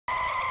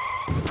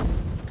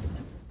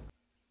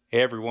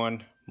Hey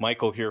everyone,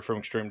 Michael here from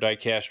Extreme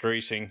Diecast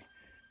Racing.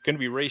 Going to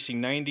be racing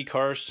 90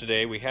 cars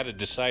today. We had to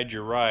decide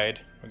your ride.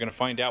 We're going to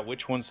find out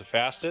which one's the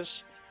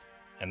fastest,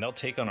 and they'll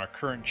take on our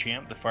current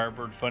champ, the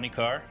Firebird Funny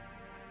Car.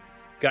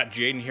 Got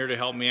Jaden here to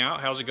help me out.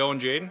 How's it going,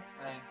 Jaden?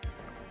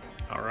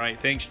 Hi. All right,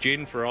 thanks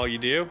Jaden for all you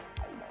do.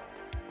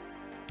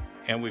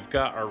 And we've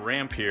got our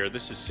ramp here.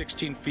 This is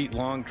 16 feet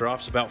long,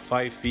 drops about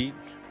 5 feet,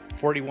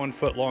 41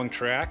 foot long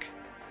track,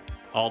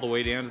 all the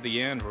way down to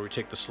the end where we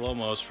take the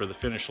slow-mos for the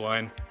finish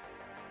line.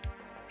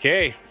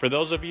 Okay, for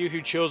those of you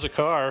who chose a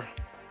car,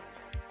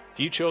 if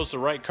you chose the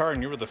right car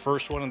and you were the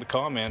first one in the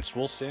comments,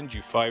 we'll send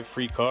you 5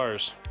 free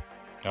cars.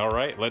 All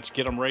right, let's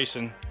get them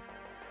racing.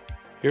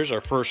 Here's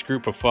our first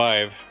group of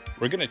 5.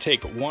 We're going to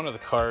take one of the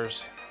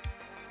cars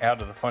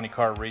out of the Funny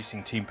Car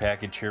Racing Team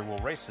package here. We'll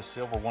race the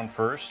silver one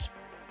first,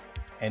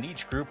 and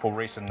each group will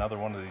race another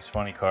one of these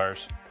funny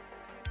cars.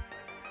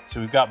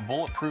 So we've got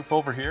Bulletproof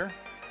over here,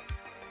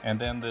 and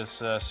then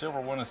this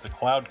silver one is the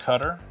Cloud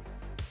Cutter.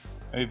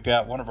 We've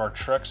got one of our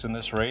trucks in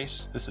this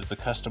race. This is the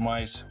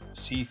customized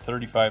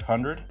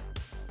C3500.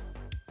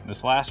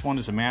 This last one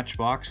is a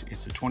Matchbox.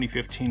 It's the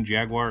 2015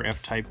 Jaguar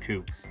F-Type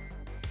Coupe.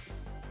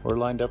 We're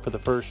lined up for the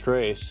first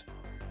race.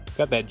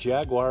 Got that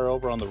Jaguar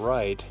over on the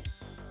right.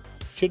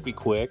 Should be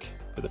quick,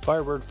 but the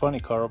Firebird Funny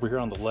Car over here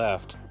on the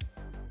left.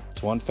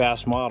 It's one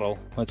fast model.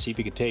 Let's see if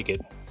he can take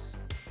it.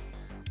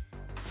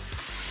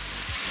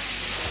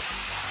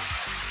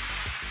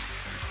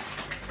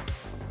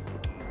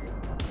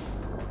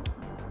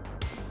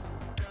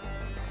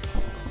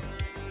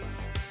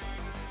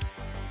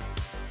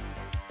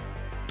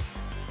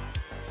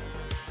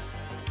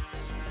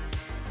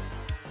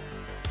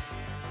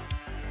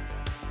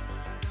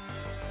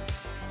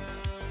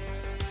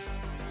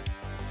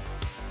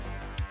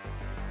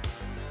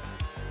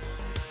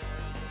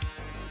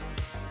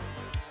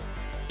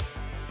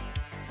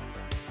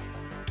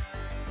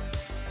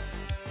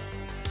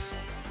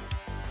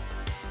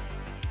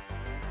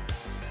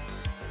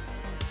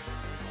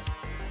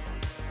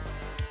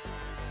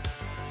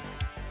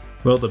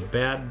 Well, the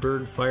Bad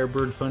Bird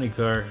Firebird Funny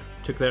Car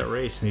took that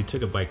race, and he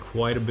took it by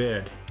quite a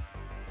bit.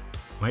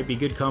 Might be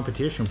good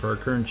competition for our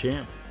current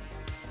champ.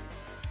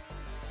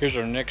 Here's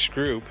our next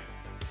group.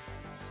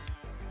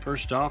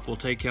 First off, we'll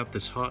take out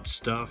this Hot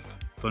Stuff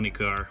Funny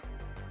Car.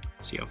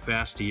 See how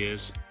fast he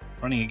is.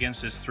 Running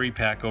against this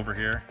 3-pack over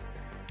here.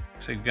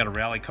 Looks like we've got a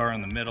rally car in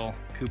the middle,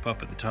 coupe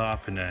up at the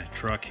top, and a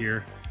truck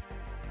here.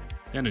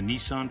 Then a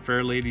Nissan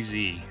Fairlady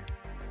Z.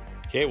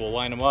 Okay, we'll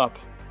line them up.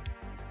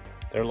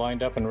 They're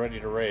lined up and ready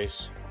to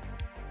race.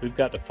 We've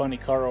got the funny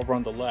car over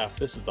on the left.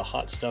 This is the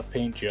Hot Stuff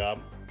paint job.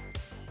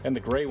 And the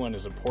gray one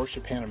is a Porsche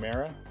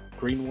Panamera.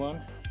 Green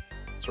one,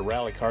 it's a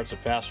rally car, it's a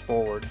fast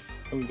forward.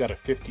 Then we've got a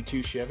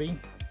 52 Chevy.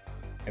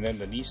 And then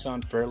the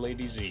Nissan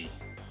Fairlady Z.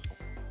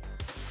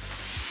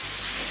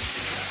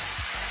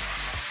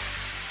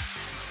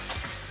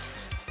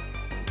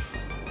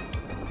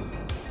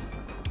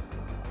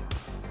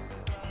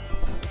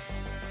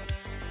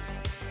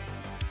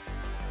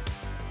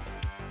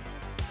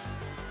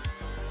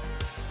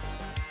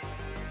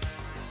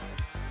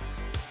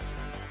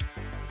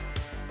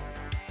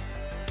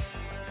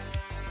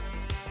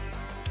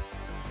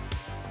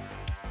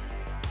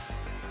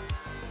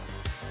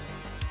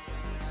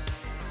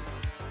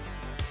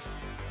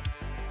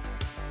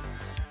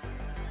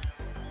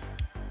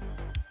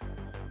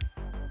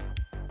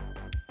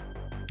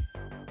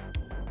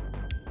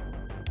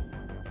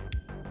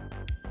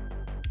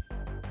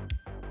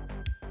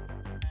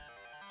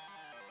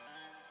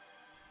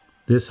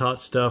 This Hot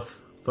Stuff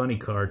Funny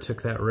Car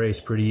took that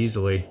race pretty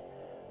easily.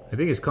 I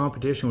think his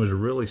competition was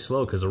really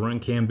slow because the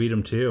run cam beat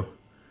him too.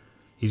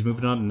 He's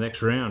moving on to the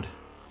next round.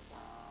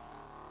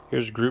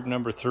 Here's group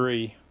number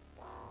 3.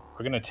 We're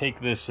going to take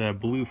this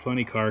blue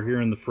Funny Car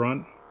here in the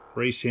front,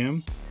 race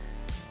him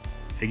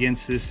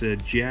against this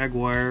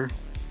Jaguar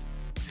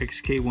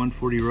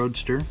XK140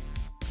 Roadster.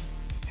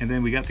 And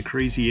then we got the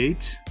Crazy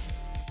 8s,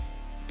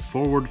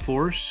 Forward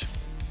Force,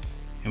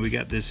 and we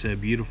got this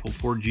beautiful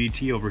Ford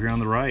GT over here on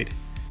the right.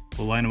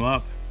 We'll line them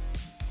up.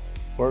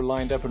 We're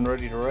lined up and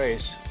ready to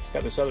race.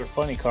 Got this other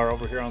funny car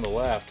over here on the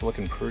left,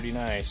 looking pretty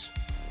nice.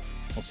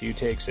 We'll see who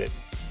takes it.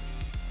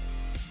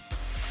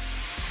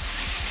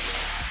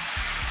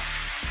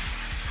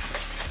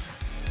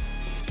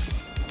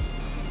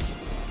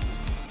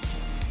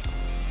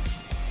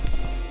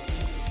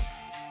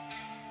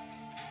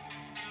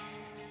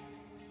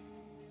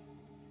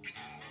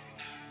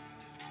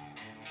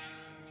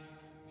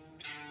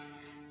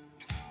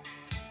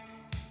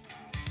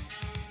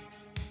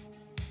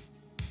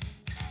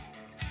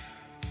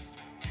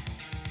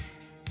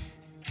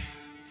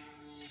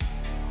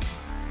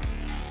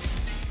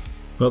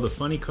 Well, the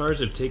funny cars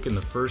have taken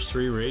the first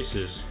 3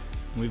 races.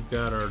 We've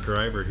got our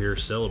driver here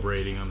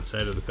celebrating on the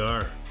side of the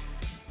car.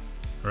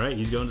 All right,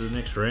 he's going to the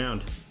next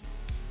round.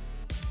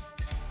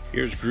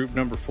 Here's group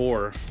number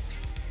 4.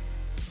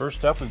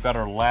 First up, we've got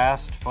our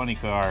last funny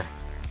car.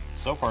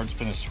 So far, it's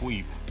been a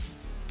sweep.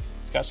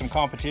 It's got some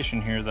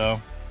competition here,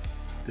 though.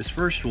 This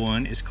first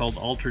one is called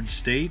Altered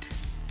State.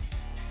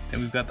 Then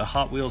we've got the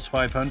Hot Wheels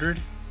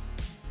 500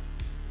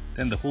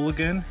 then the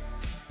Hooligan,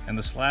 and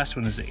this last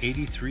one is the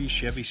 83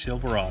 Chevy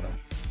Silverado.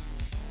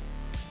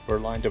 We're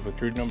lined up with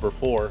group number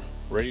 4,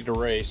 ready to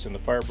race, and the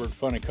Firebird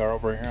Funny Car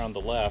over here on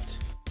the left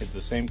is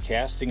the same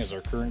casting as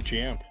our current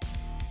champ.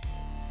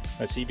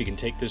 Let's see if you can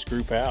take this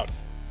group out.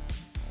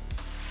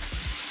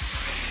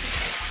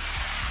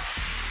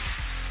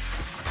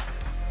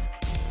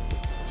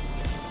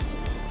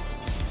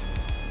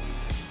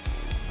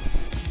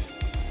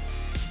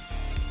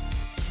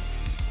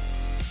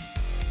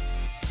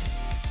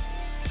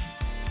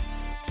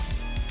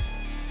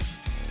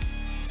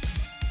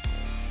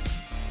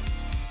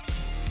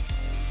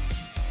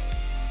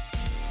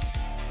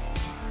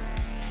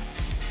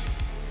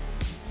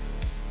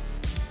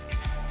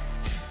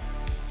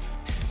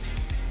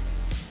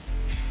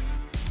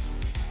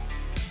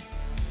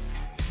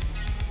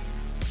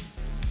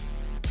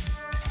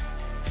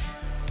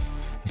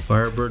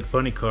 Firebird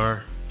Funny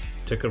Car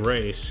took a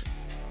race.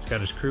 He's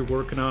got his crew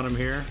working on him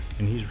here,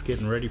 and he's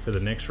getting ready for the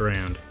next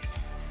round.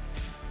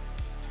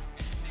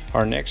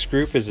 Our next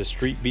group is a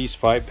Street Beast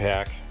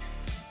 5-pack.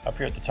 Up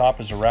here at the top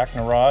is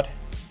Arachnarod.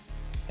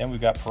 Then we've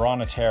got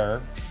Piranha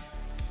Terror,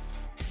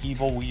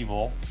 Evil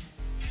Weevil,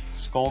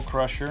 Skull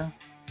Crusher,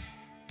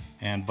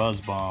 and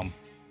Buzz Bomb.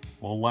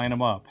 We'll line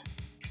them up.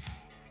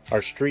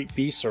 Our Street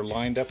Beasts are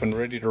lined up and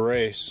ready to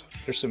race.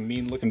 There's some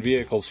mean looking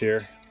vehicles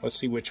here. Let's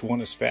see which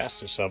one is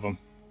fastest of them.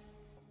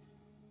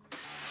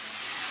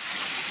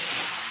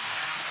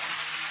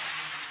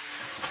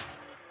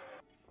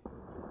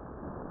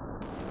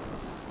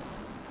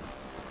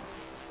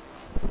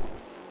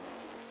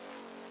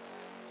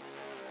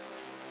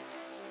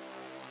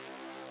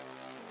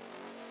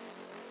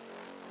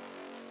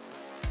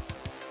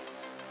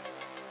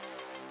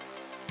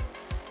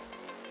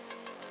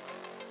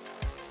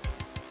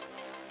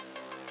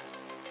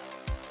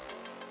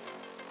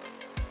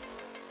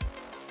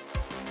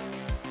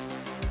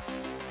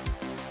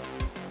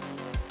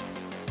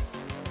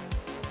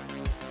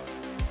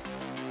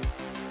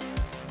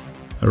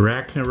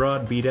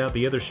 Arachnarod beat out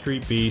the other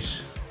Street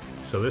Beasts,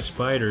 so this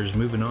Spider is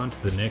moving on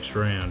to the next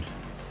round.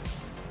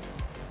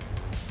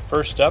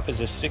 First up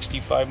is a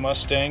 65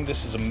 Mustang.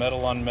 This is a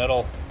metal on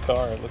metal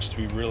car. It looks to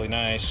be really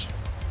nice.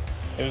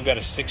 Then we've got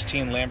a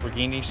 16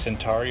 Lamborghini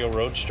Centauro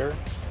Roadster.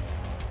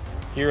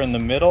 Here in the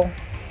middle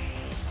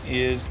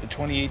is the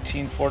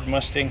 2018 Ford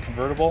Mustang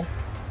convertible.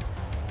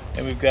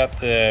 And we've got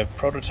the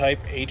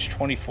prototype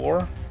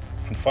H24,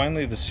 and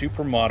finally the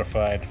super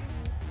modified.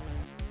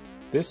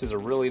 This is a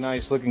really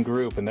nice looking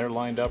group, and they're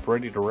lined up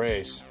ready to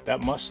race.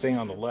 That Mustang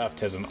on the left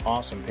has an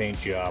awesome paint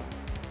job.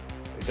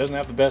 It doesn't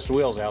have the best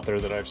wheels out there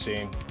that I've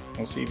seen.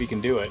 We'll see if he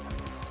can do it.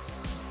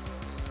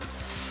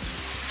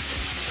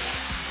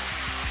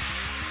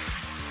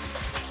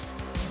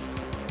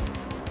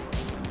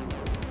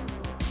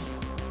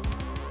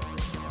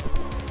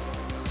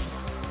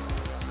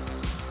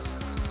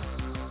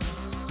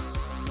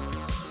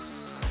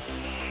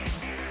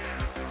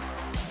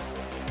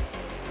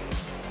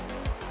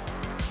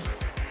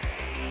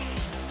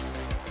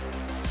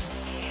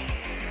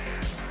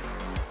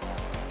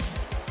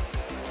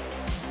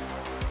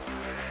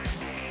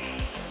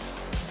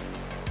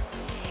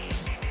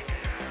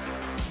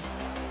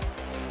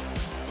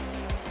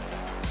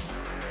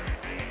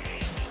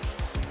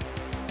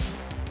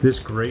 This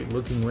great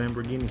looking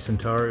Lamborghini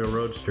Centauro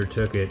Roadster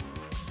took it.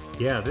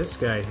 Yeah, this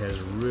guy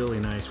has really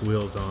nice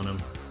wheels on him.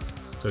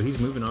 So he's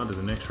moving on to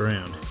the next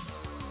round.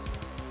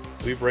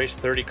 We've raced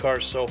 30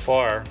 cars so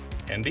far,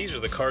 and these are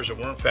the cars that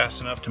weren't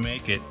fast enough to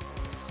make it.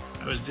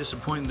 I was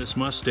disappointed in this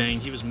Mustang.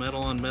 He was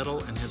metal on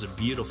metal and has a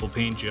beautiful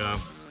paint job.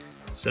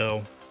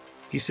 So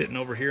he's sitting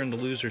over here on the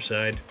loser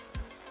side.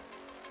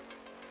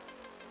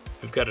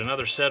 We've got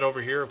another set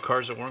over here of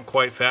cars that weren't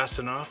quite fast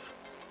enough,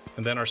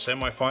 and then our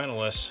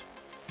semi-finalists.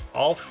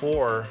 All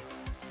 4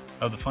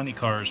 of the funny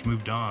cars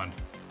moved on,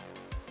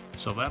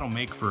 so that'll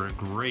make for a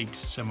great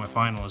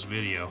semi-finalist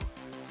video.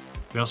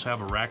 We also have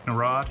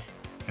Arachnarod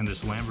and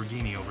this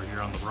Lamborghini over here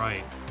on the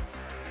right.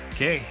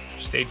 Okay,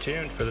 stay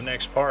tuned for the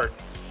next part.